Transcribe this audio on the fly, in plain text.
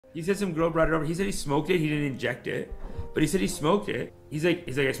He said some girl brought it over. He said he smoked it. He didn't inject it, but he said he smoked it. He's like,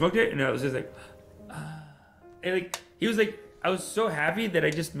 I smoked it, and I was just like, and like he was like, I was so happy that I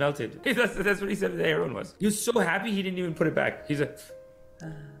just melted. That's what he said the heroin was. He was so happy he didn't even put it back. He's like,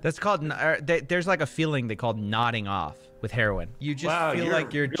 that's called. There's like a feeling they call nodding off with heroin. You just feel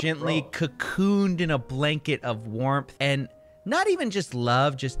like you're gently cocooned in a blanket of warmth, and not even just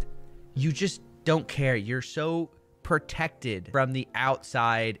love. You just don't care. You're so protected from the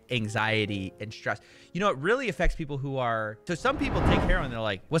outside anxiety and stress. You know, it really affects people who are, so some people take heroin and they're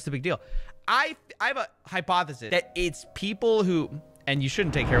like, what's the big deal? I have a hypothesis that it's people who, and you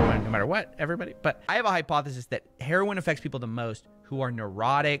shouldn't take heroin no matter what, everybody, but I have a hypothesis that heroin affects people the most who are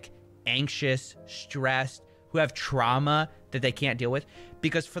neurotic, anxious, stressed, who have trauma that they can't deal with,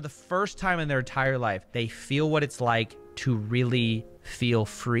 because for the first time in their entire life, they feel what it's like to really feel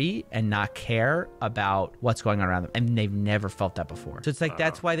free and not care about what's going on around them. And they've never felt that before. So it's like,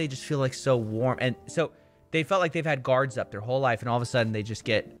 that's why they just feel like so warm. And so they felt like they've had guards up their whole life, and all of a sudden they just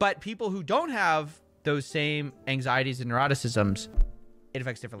get, but people who don't have those same anxieties and neuroticisms, it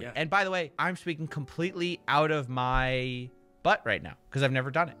affects differently. Yeah. And by the way, I'm speaking completely out of my butt right now because I've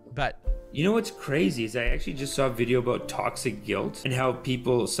never done it. But you know what's crazy is I actually just saw a video about toxic guilt and how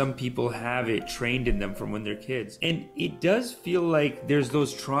some people have it trained in them from when they're kids. And it does feel like there's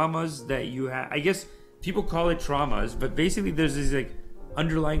those traumas that you have. I guess people call it traumas, but basically there's these like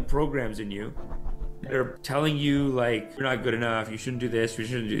underlying programs in you that are telling you like, you're not good enough, you shouldn't do this,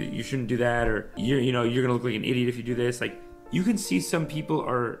 you shouldn't do that, or you're gonna look like an idiot if you do this. Like, you can see some people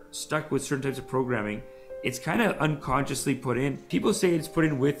are stuck with certain types of programming. It's kind of unconsciously put in. People say it's put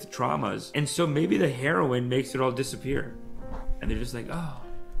in with traumas. And so maybe the heroin makes it all disappear. And they're just like, oh.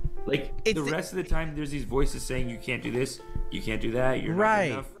 Like, the rest of the time, there's these voices saying, you can't do this, you can't do that, you're not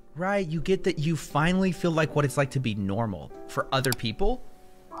good enough. Right, you get that you finally feel like what it's like to be normal. For other people,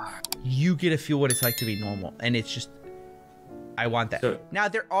 you get to feel what it's like to be normal. And it's just, I want that. So, now,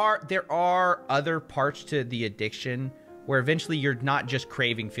 there are other parts to the addiction where eventually you're not just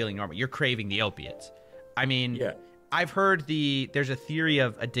craving feeling normal, you're craving the opiates. I mean, yeah. I've heard there's a theory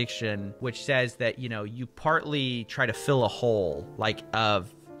of addiction which says that, you know, you partly try to fill a hole like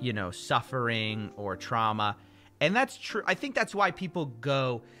of, you know, suffering or trauma. And that's true. I think that's why people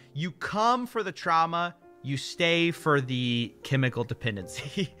go, you come for the trauma, you stay for the chemical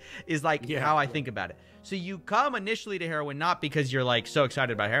dependency is like how I think about it. So you come initially to heroin, not because you're like so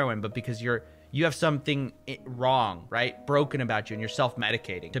excited about heroin, but because you have something wrong, right? Broken about you, and you're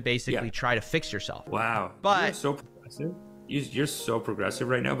self-medicating to basically try to fix yourself. Wow. But you're so progressive. You're so progressive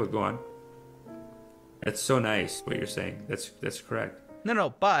right now, but go on. That's so nice what you're saying. That's correct.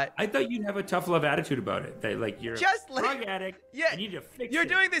 No, but I thought you'd have a tough love attitude about it. That like you're just a drug addict. Yeah. You need to fix You're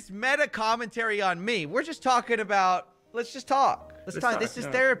doing this meta commentary on me. We're just talking about, let's just talk. Let's talk. This is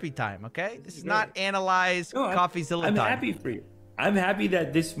therapy time, okay? This is not analyze Coffezilla time. I'm happy for you. I'm happy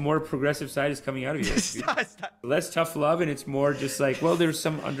that this more progressive side is coming out of you. Stop. Less tough love, and it's more just like, well, there's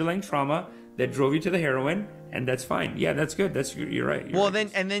some underlying trauma that drove you to the heroin, and that's fine. Yeah, that's good. You're right.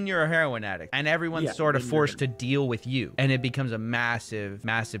 Then you're a heroin addict, and everyone's sort of forced to deal with you, and it becomes a massive,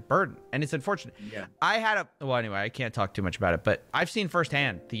 massive burden, and it's unfortunate. Yeah. Anyway, I can't talk too much about it, but I've seen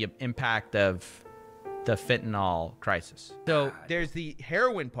firsthand the impact of the fentanyl crisis. So there's the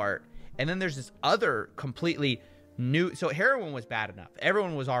heroin part, and then there's this other completely new. So heroin was bad enough.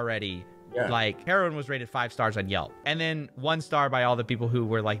 Everyone was already like, heroin was rated 5 stars on Yelp, and then 1 star by all the people who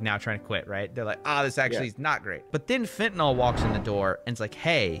were like now trying to quit, right? They're like, this actually is not great. But then fentanyl walks in the door and it's like,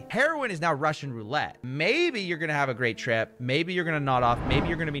 hey, heroin is now Russian roulette. Maybe you're gonna have a great trip, maybe you're gonna nod off, maybe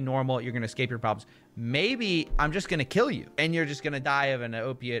you're gonna be normal, you're gonna escape your problems, maybe I'm just gonna kill you and you're just gonna die of an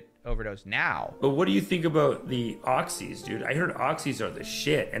opiate overdose now. But what do you think about the oxys, dude? I heard oxys are the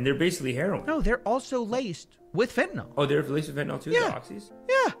shit, and they're basically heroin. No, they're also laced with fentanyl. Oh, they're laced with fentanyl too, the oxys?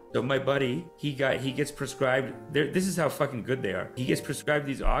 Yeah. So my buddy, he gets prescribed, this is how fucking good they are. He gets prescribed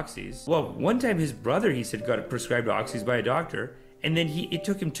these oxys. Well, one time his brother, he said, got prescribed oxys by a doctor, and then it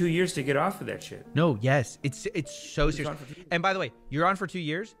took him 2 years to get off of that shit. No, yes, it's so serious. And by the way, you're on for 2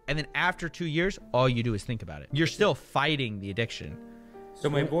 years, and then after 2 years, all you do is think about it. You're still fighting the addiction. So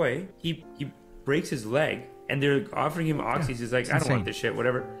my boy, he breaks his leg, and they're offering him oxys. He's like, I don't want this shit,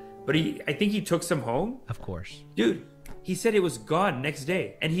 whatever. But I think he took some home. Of course. Dude, he said it was gone next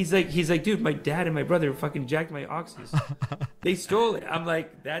day. And he's like, dude, my dad and my brother fucking jacked my oxys. They stole it. I'm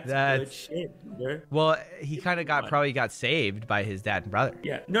like, that's good shit, dude. Well, he kind of probably got saved by his dad and brother.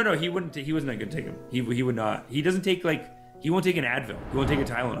 Yeah. No, he wouldn't. He wasn't going to take him. He would not. He doesn't take he won't take an Advil. He won't take a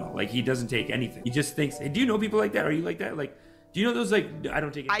Tylenol. Like, he doesn't take anything. He just thinks, hey, do you know people like that? Are you like that? Like, Do you know those like I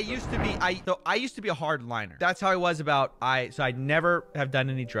don't take? I used to be a hard liner. That's how I was about so I never have done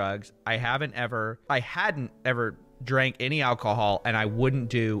any drugs. I hadn't ever drank any alcohol, and I wouldn't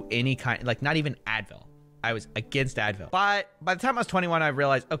do any kind, like not even Advil. I was against Advil. But by the time I was 21, I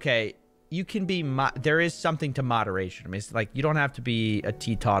realized, okay, you can be, there is something to moderation. I mean, it's like, you don't have to be a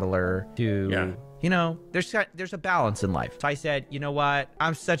teetotaler to, you know, there's a balance in life. So I said, you know what?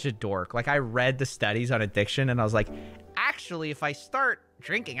 I'm such a dork. Like, I read the studies on addiction, and I was like, actually, if I start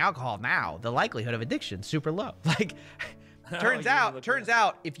drinking alcohol now, the likelihood of addiction super low. Like, turns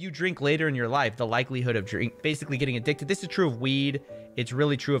out if you drink later in your life, the likelihood of basically getting addicted. This is true of weed. It's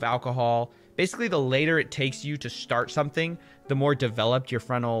really true of alcohol. Basically, the later it takes you to start something, the more developed your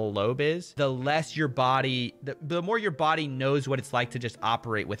frontal lobe is, the less your body, the more your body knows what it's like to just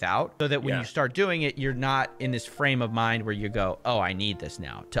operate without, so that when you start doing it, you're not in this frame of mind where you go, oh, I need this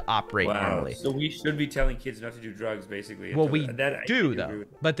now to operate normally. So we should be telling kids not to do drugs, basically. Well, we do, though,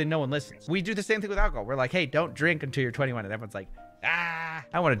 but then no one listens. We do the same thing with alcohol. We're like, hey, don't drink until you're 21, and everyone's like,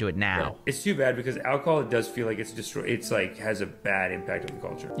 I want to do it now. Yeah. It's too bad because alcohol, it does feel like it's like has a bad impact on the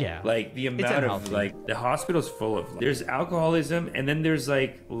culture. Yeah. Like the amount of like the hospital's full of there's alcoholism, and then there's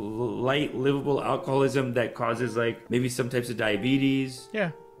like light livable alcoholism that causes like maybe some types of diabetes.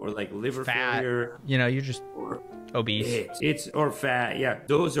 Yeah. Or like liver failure. You know, you're just obese. It's or fat. Yeah.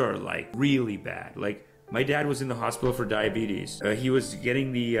 Those are like really bad. Like my dad was in the hospital for diabetes. He was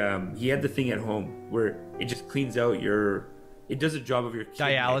getting the he had the thing at home where it just cleans out your. It does a job of your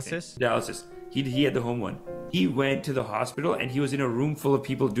kidney, dialysis. Dialysis. He had the home one. He went to the hospital and he was in a room full of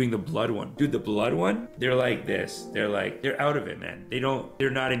people doing the blood one. Dude, the blood one, they're like this. They're out of it, man.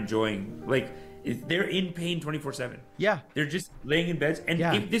 They're not enjoying. Like, they're in pain 24/7. Yeah. They're just laying in beds.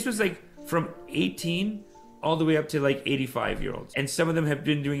 And this was like from 18 all the way up to like 85-year-olds. And some of them have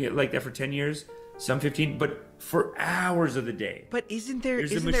been doing it like that for 10 years. Some 15, but for hours of the day. But isn't there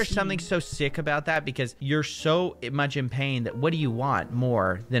something so sick about that? Because you're so much in pain that what do you want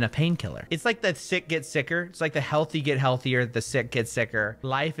more than a painkiller? It's like the sick get sicker. It's like the healthy get healthier, the sick get sicker.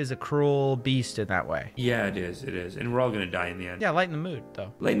 Life is a cruel beast in that way. Yeah, it is. It is. And we're all going to die in the end. Yeah, lighten the mood,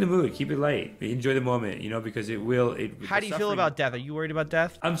 though. Lighten the mood. Keep it light. Enjoy the moment, you know, because it will. How do you feel about death? Are you worried about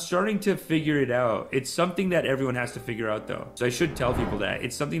death? I'm starting to figure it out. It's something that everyone has to figure out, though. So I should tell people that.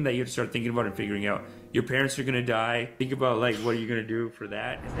 It's something that you have to start thinking about and figuring out. Your parents are going to die. Think about, like, what are you going to do for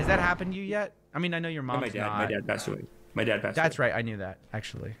that? Has that happened to you yet? I mean, I know your mom's not. My dad passed away. My dad passed away. That's right. I knew that,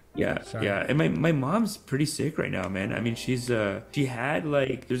 actually. Yeah, Sorry. yeah. And my mom's pretty sick right now, man. I mean, she had,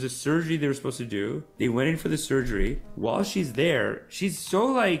 like, there's a surgery they were supposed to do. They went in for the surgery. While she's there, she's so,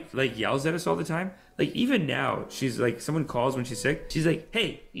 like yells at us all the time. Like, even now, she's like, someone calls when she's sick. She's like,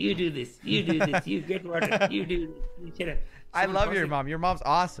 hey, you do this. You do this. You get water. You do this. You get it. I love your mom. Your mom's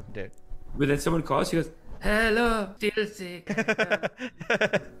awesome, dude. But then someone calls, she goes, hello, still sick.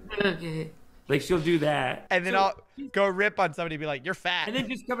 Okay. Like, she'll do that. And then I'll go rip on somebody and be like, you're fat. And then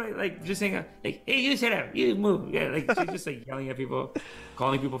just come like, just saying, like, hey, you sit up, you move. Yeah, like, she's just like yelling at people,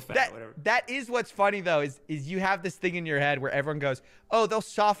 calling people fat, whatever. That is what's funny, though, is you have this thing in your head where everyone goes, oh, they'll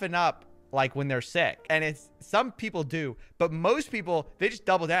soften up like when they're sick. And it's, some people do, but most people, they just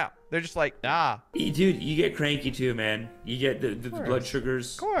double down. They're just like, nah. Dude, you get cranky too, man. You get the blood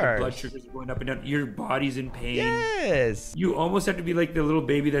sugars. Of course. The blood sugars are going up and down. Your body's in pain. Yes. You almost have to be like the little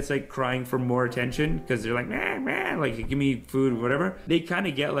baby that's like crying for more attention because they're like, man, like, give me food, whatever. They kind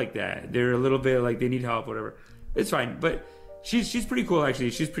of get like that. They're a little bit like they need help, whatever. It's fine. But she's pretty cool,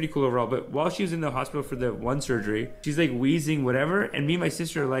 actually. She's pretty cool overall. But while she was in the hospital for the one surgery, she's like wheezing, whatever. And me and my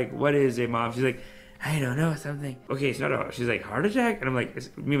sister are like, what is it, Mom? She's like, I don't know, something. Okay, it's not a, she's like, heart attack? And I'm like, me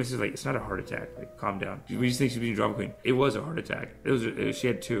and my sister's like, it's not a heart attack. Like, calm down. We just think she's being drama queen. It was a heart attack. She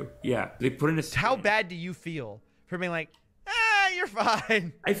had 2. Yeah. They put in a... How bad do you feel for being like, you're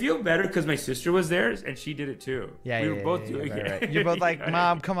fine? I feel better because my sister was there and she did it too. Yeah, we were both doing it. Right. You're both like,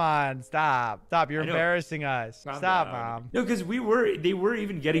 Mom, come on, stop. You're embarrassing us. Stop, Mom. No, because they were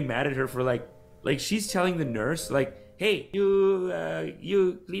even getting mad at her for like she's telling the nurse, like, hey,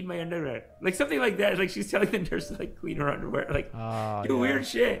 you clean my underwear. Like, something like that. Like, she's telling the nurse to, like, clean her underwear. Like, do weird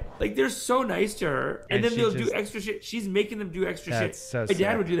shit. Like, they're so nice to her. And then they'll do extra shit. She's making them do extra shit. So my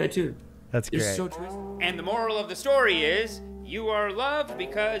dad would do that, too. That's great. They're so twisted. And the moral of the story is, you are loved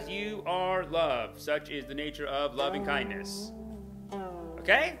because you are loved. Such is the nature of loving kindness.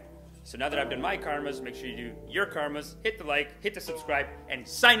 Okay? So now that I've done my karmas, make sure you do your karmas. Hit the like, hit the subscribe, and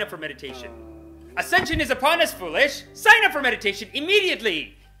sign up for meditation. Ascension is upon us, foolish. Sign up for meditation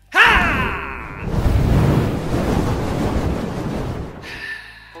immediately. Ha!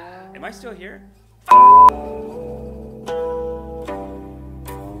 Am I still here?